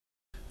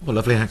Well,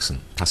 lovely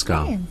accent,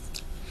 Pascal. Yes.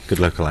 Good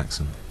local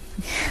accent.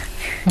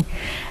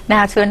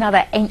 Now to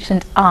another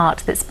ancient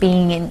art that's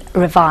being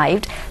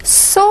revived,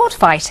 sword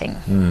fighting.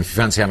 If you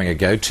fancy having a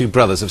go, two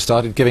brothers have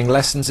started giving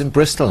lessons in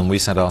Bristol, and we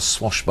sent our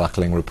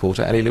swashbuckling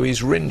reporter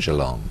Ellie-Louise Ringe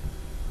along.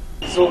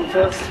 Sword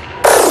first.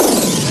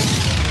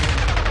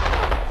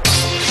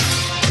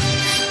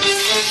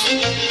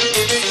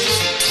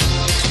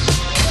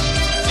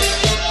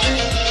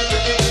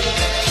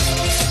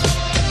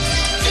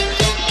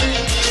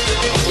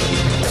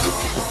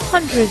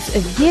 Hundreds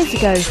of years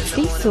ago,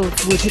 these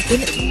swords would have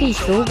been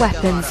lethal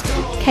weapons,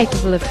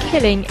 capable of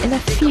killing in a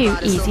few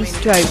easy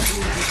strokes.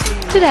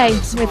 Today,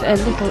 with a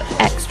little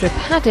extra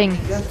padding,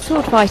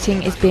 sword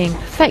fighting is being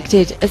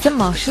perfected as a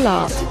martial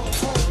art.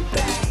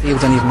 People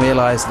don't even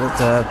realise that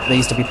there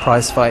used to be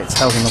prize fights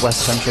held in the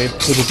West Country.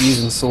 People would be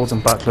using swords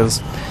and bucklers.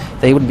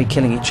 They wouldn't be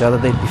killing each other,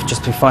 they'd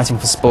just be fighting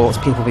for sport.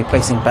 People would be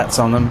placing bets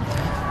on them.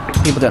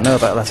 People don't know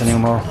about that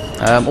anymore.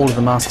 All of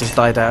the masters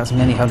died out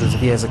many hundreds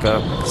of years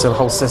ago, so the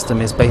whole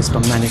system is based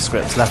on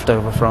manuscripts left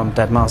over from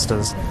dead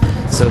masters.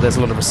 So there's a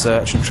lot of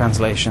research and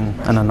translation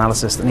and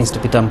analysis that needs to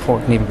be done before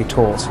it can even be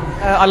taught.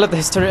 I love the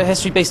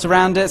history based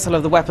around it, I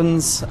love the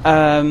weapons,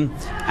 and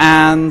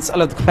I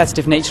love the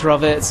competitive nature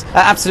of it.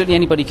 Absolutely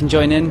anybody can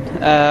join in,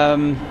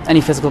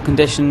 any physical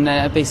condition,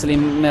 basically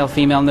male,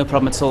 female, no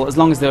problem at all, as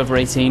long as they're over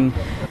 18.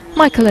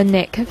 Michael and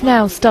Nick have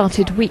now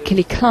started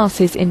weekly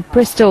classes in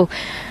Bristol.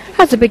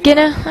 As a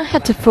beginner, I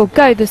had to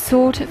forego the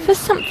sword for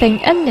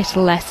something a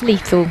little less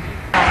lethal. Getting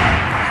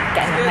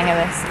the hang of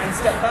this.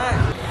 Step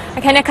back.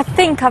 Okay, Nick, I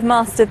think I've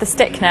mastered the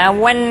stick now.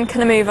 When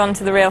can I move on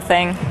to the real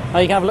thing? Oh,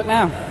 you can have a look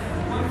now.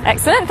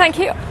 Excellent, thank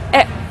you.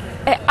 It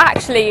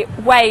actually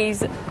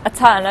weighs a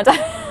ton.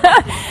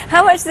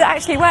 How much does it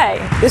actually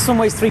weigh? This one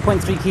weighs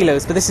 3.3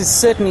 kilos, but this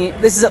is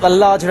at the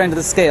larger end of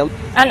the scale.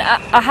 And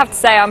I have to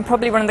say, I'm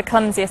probably one of the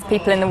clumsiest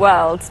people in the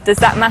world. Does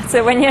that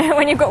matter when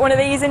you've got one of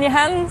these in your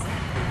hands?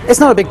 It's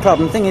not a big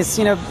problem. The thing is,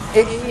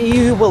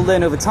 you will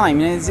learn over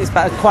time. It's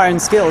about acquiring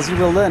skills. You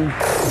will learn.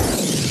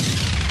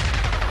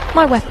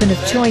 My weapon of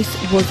choice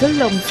was a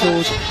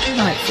longsword.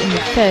 Knights in the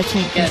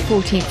 13th and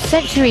 14th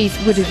centuries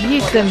would have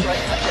used them.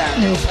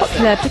 They were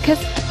popular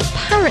because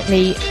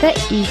apparently they're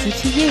easy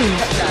to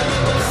use.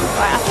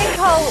 Right, I think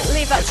I'll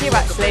leave that to you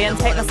actually and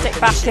take my stick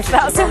back if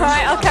that's all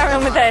right. I'll carry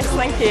on with this.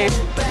 Thank you.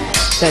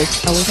 So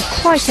I wasn't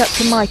quite up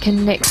to Mike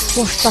and Nick's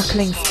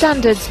swashbuckling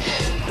standards.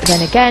 But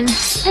then again,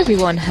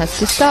 everyone has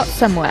to start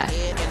somewhere.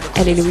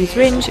 Ellie-Louise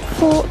Ringe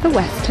for The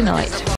West Tonight.